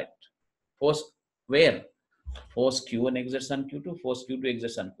 That's correct. Force where? Force Q1 exerts on Q2, force Q2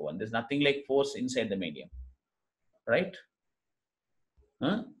 exerts on Q1. There's nothing like force inside the medium. Right?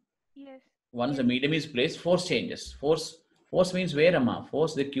 Huh? Yes. Once the medium is placed, force changes. Force means where, Amma?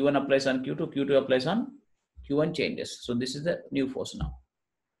 Force the Q1 applies on Q2, Q2 applies on Q1 changes. So this is the new force now.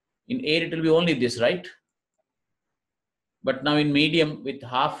 In air, it will be only this, right? But now in medium with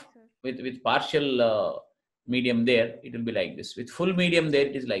half, with partial medium there, it will be like this. With full medium there,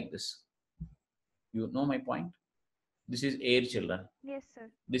 it is like this. You know my point? This is air, children. Yes, sir.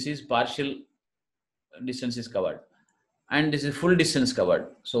 This is partial distance is covered. And this is full distance covered.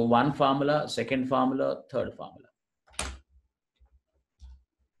 So one formula, second formula, third formula.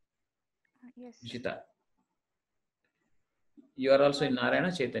 Yes. Ishita. You are also in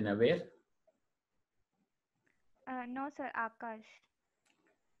Narayana Chaitanya. Where? No, sir, Akash.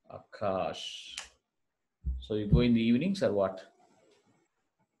 Akash. So you go in the evenings or what?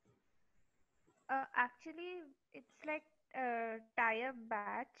 Actually, it's like tie-up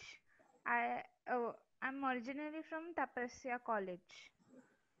batch. I'm originally from Tapasya College.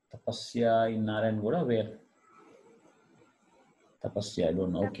 Tapasya in Narayangoda. Where? Tapasya, I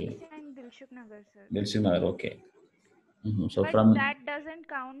don't know. Okay. Tapasya in Dilshuk Nagar, sir. Dilshuk Nagar. Okay. So But from. that doesn't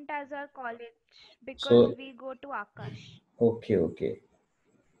count as our college because So we go to Akash. okay.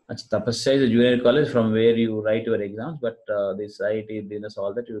 Tapasya is a junior college from where you write your exams, but this IT business,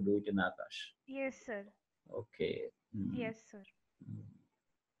 all that you do it in Akash. Yes, sir. Okay. Yes, sir.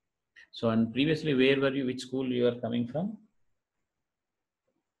 So, and previously, where were you? Which school you are coming from?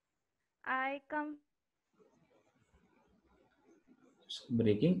 I come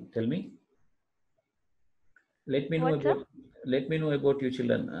Breaking. Tell me. Let me know What's up? about. Let me know about you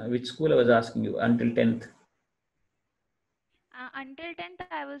children. Which school I was asking you until 10th. Until 10th,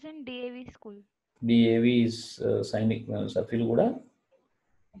 I was in DAV school. DAV is Sainik Safilguda.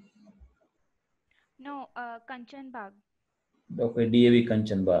 No, Kanchan Bagh. Okay, DAV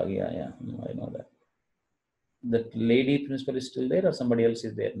Kanchanbag. Yeah. I know that. That lady principal is still there, or somebody else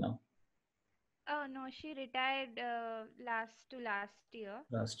is there now? Oh, no, she retired last year.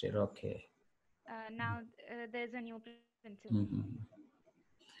 Last year. Okay. Now there's a new principal.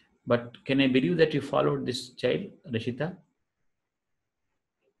 But can I believe that you followed this child, Rishita?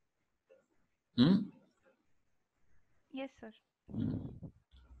 Yes, sir.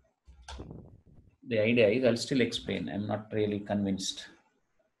 The idea is, I'll still explain. I'm not really convinced.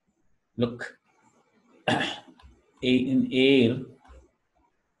 Look, in air,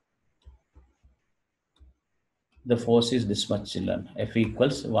 the force is this much, children. F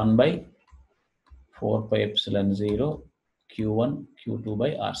equals 1 by 4 pi epsilon 0 Q1 Q2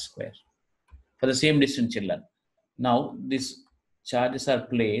 by R square. For the same distance, children. Now, these charges are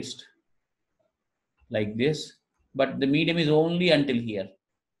placed like this, but the medium is only until here,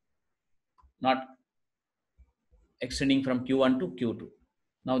 not extending from Q1 to Q2.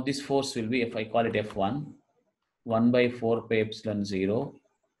 Now, this force will be, if I call it F1, 1 by 4 pi epsilon 0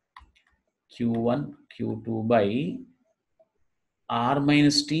 Q1 Q2 by R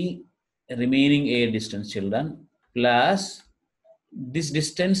minus T remaining air distance, children, plus this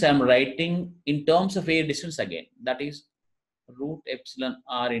distance I'm writing in terms of air distance again. That is root epsilon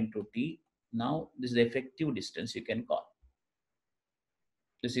R into T. Now, this is the effective distance you can call.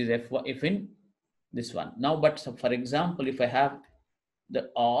 This is F in this one. Now, but so for example, if I have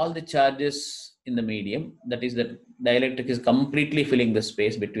all the charges in the medium, that is the dielectric is completely filling the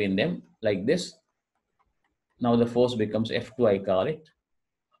space between them like this. Now the force becomes F2, I call it.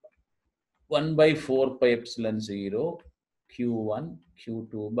 1 by 4 pi epsilon 0 Q1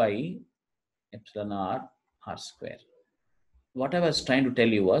 Q2 by epsilon R square. What I was trying to tell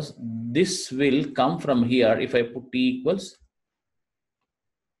you was, this will come from here if I put T equals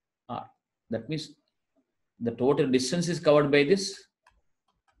R. That means the total distance is covered by this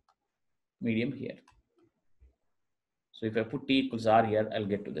medium here. So if I put T equals R here, I'll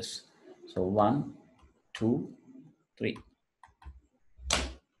get to this. So 1, 2, 3.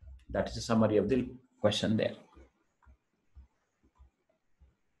 That is a summary of the question there.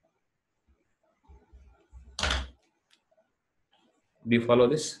 Do you follow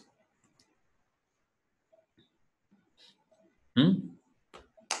this? Can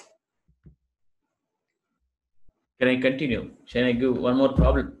I continue? Shall I give one more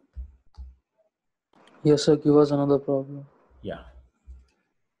problem? Yes, sir. Give us another problem. Yeah.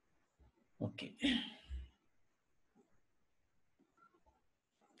 Okay.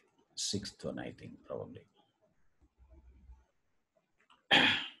 Sixth one, I think, probably.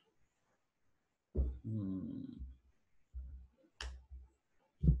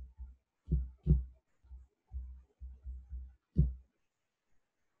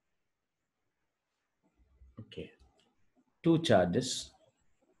 Okay. Two charges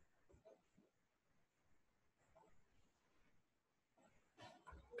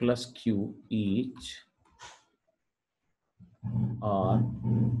plus Q each are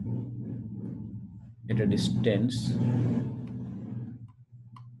at a distance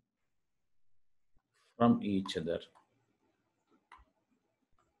from each other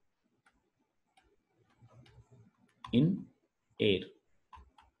in air.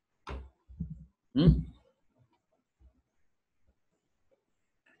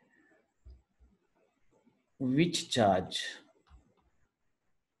 Which charge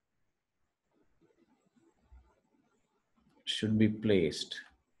should be placed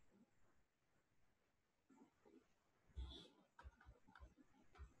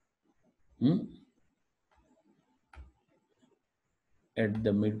at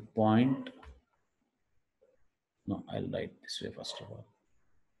the midpoint. No, I'll write this way first of all.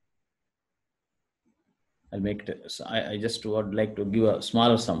 I'll make it. So I just would like to give a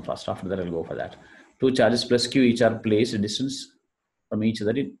smaller sum first. After that, I'll go for that. Two charges plus q each are placed a distance from each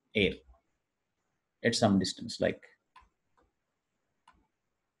other in air at some distance, like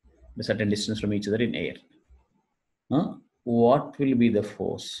a certain distance from each other in air. What will be the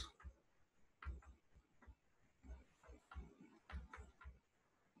force?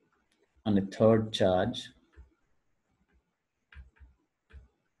 On a third charge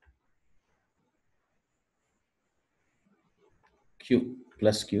q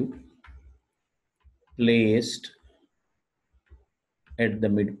plus q placed at the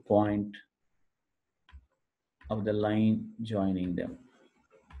midpoint of the line joining them.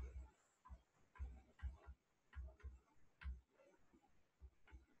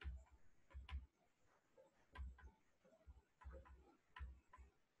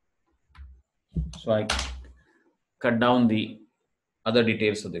 So I cut down the other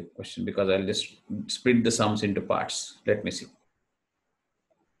details of the question because I'll just split the sums into parts. Let me see.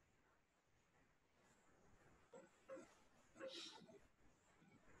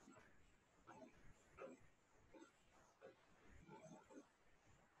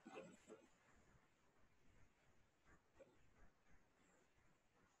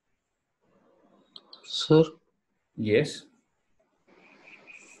 Sir, Yes.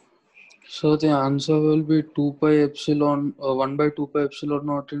 so the answer will be 2 pi epsilon 1 by 2 pi epsilon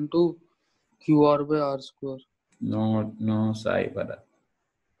naught into qr by r square. No, Sai, but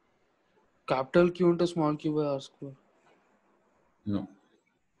Capital Q into small q by r square. no.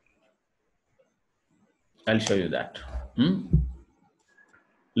 I'll show you that.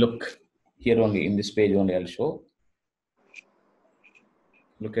 Look, here only in this page only I'll show.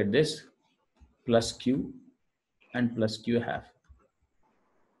 Look at this, plus q and plus q half.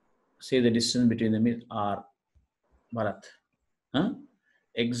 Say the distance between them is r, Bharat.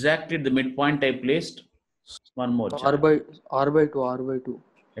 Exactly the midpoint I placed one more charge. R by 2.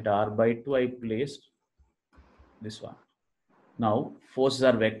 At r by 2 I placed this one. Now forces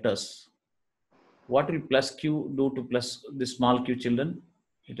are vectors. What will plus q do to plus this small q, children?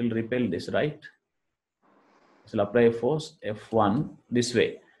 It will repel this, right? This will apply a force F1 this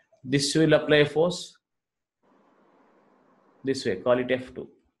way. This will apply a force this way. Call it F2.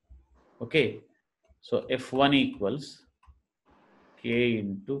 Okay. So F1 equals K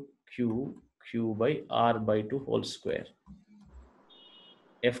into Q by R by 2 whole square.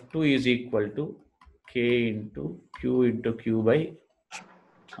 F2 is equal to K into Q by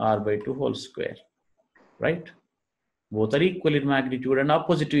R by 2 whole square. Right? Both are equal in magnitude and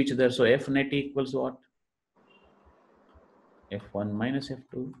opposite to each other. So F net equals what? F1 minus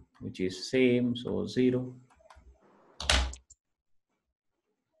F2, which is same, so 0.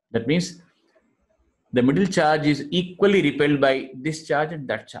 That means the middle charge is equally repelled by this charge and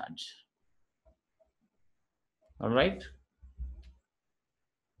that charge. All right?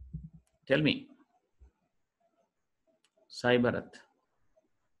 Tell me. Sai Bharat.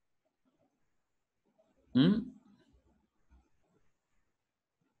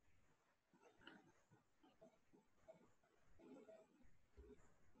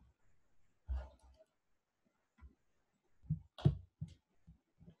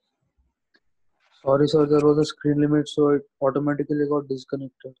 Sorry, sir, there was a screen limit, so it automatically got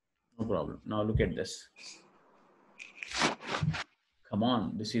disconnected. No problem. Now look at this. Come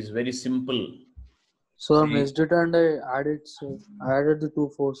on, this is very simple. So I missed it and I added, sir. I added the two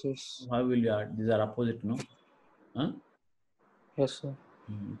forces. How will you add? These are opposite, no? Yes, sir.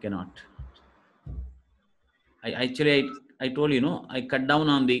 You cannot. I told you, no, I cut down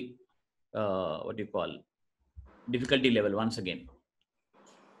on the what do you call difficulty level once again.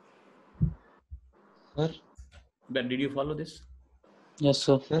 Sir? But did you follow this? Yes,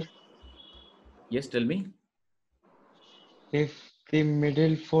 sir. Sir? Yes, tell me. If the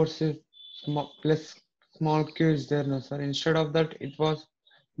middle force is plus small q is there, no, sir. Instead of that, it was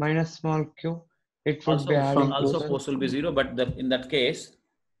minus small q. It would be adding. Also force will be 0, but in that case,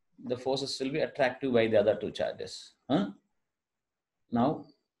 the forces will be attractive by the other two charges. Now,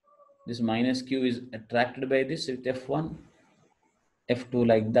 this minus q is attracted by this with F1, F2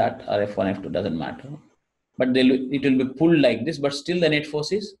 like that, or F1, F2 doesn't matter. But it will be pulled like this, but still the net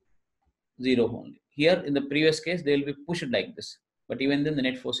force is 0 only. Here in the previous case, they will be pushed like this, but even then the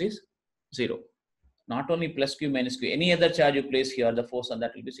net force is 0. Not only plus q minus q, any other charge you place here, the force on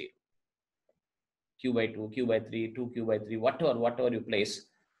that will be 0. Q by 2, Q by 3, 2Q by 3, whatever you place,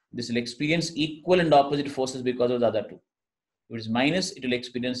 this will experience equal and opposite forces because of the other two. If it is minus, it will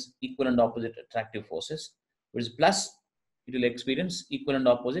experience equal and opposite attractive forces. If it is plus, it will experience equal and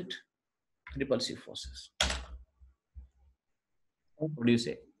opposite repulsive forces. What do you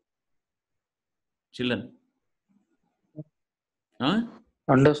say? Children? Huh?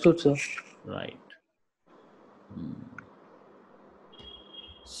 Understood, sir. Right.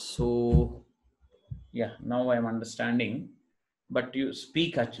 So, yeah, now I am understanding. But you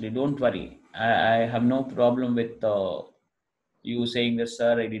speak actually, don't worry. I have no problem with you saying that,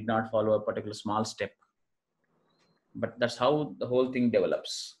 sir, I did not follow a particular small step. But that's how the whole thing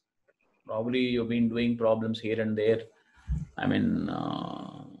develops. Probably you've been doing problems here and there. I mean,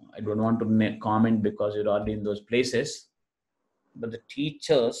 I don't want to comment because you're already in those places. But the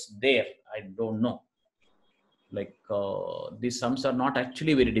teachers there, I don't know. Like these sums are not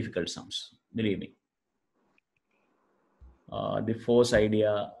actually very difficult sums, believe me. The force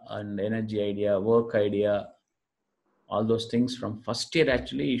idea and energy idea, work idea, all those things from first year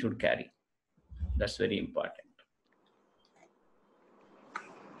actually you should carry. That's very important.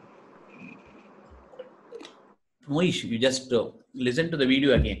 No issue. You just listen to the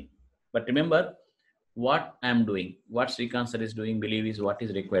video again. But remember what I'm doing, what Srikanth sir is doing, believe is what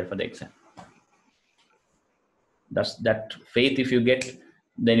is required for the exam. That's that faith. If you get,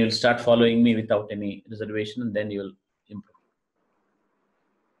 then you'll start following me without any reservation, and then you'll improve.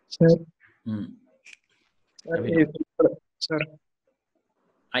 Sir, sir,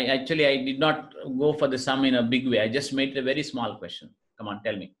 I did not go for the sum in a big way. I just made a very small question. Come on,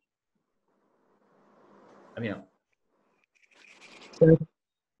 tell me. sir,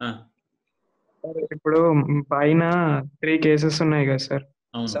 Uh, ఇప్పుడు పైన 3 cases ఉన్నాయి కదా sir,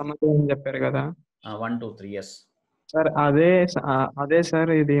 అవును. సమాధానం చెప్పారు కదా 1, 2, 3, yes. Sir. అదే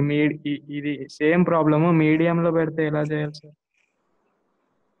sir, ఇది సేమ్ ప్రాబ్లమ్ మీడియంలో పెడితే ఎలా చేయాలి సార్?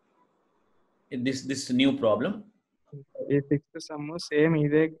 This new problem. ఈ 6th సమ్ సేమ్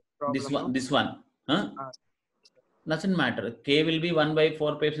ఇదే problem. This one. Huh? Doesn't matter. K will be 1 by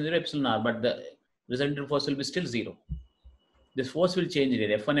 4 pi epsilon 0 epsilon r, but the resultant force will be still 0. This force will change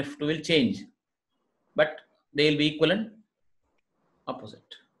here. F1, F2 will change, but they will be equal and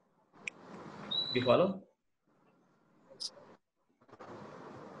opposite. Do you follow?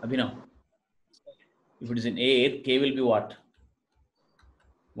 Abhinav, if it is in air, K will be what?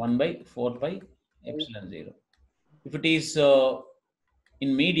 1 by 4 pi epsilon 0. If it is in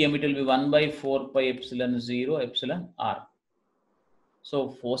medium, it will be 1 by 4 pi epsilon 0 epsilon r. So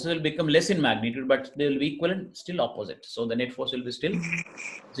forces will become less in magnitude, but they will be equal and still opposite. So the net force will be still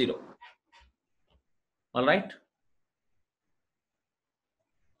 0. All right?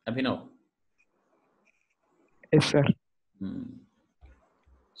 Abhinav? Yes, sir.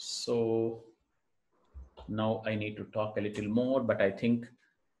 So now I need to talk a little more, but I think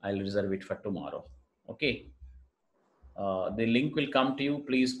I'll reserve it for tomorrow. Okay? The link will come to you.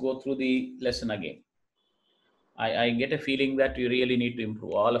 Please go through the lesson again. I get a feeling that you really need to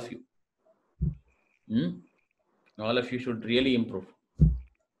improve, all of you. All of you should really improve.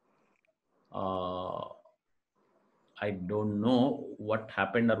 I don't know what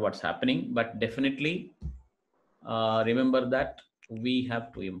happened or what's happening, but definitely remember that we have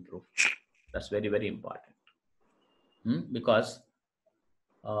to improve. That's very, very important. Because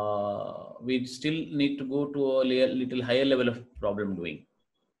we still need to go to a little higher level of problem doing.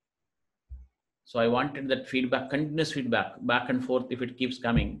 So I wanted that feedback, continuous feedback, back and forth. If it keeps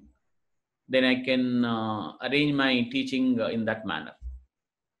coming, then I can arrange my teaching in that manner.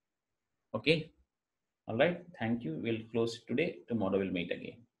 Okay? All right. Thank you. We'll close it today. Tomorrow we'll meet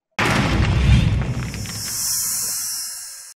again.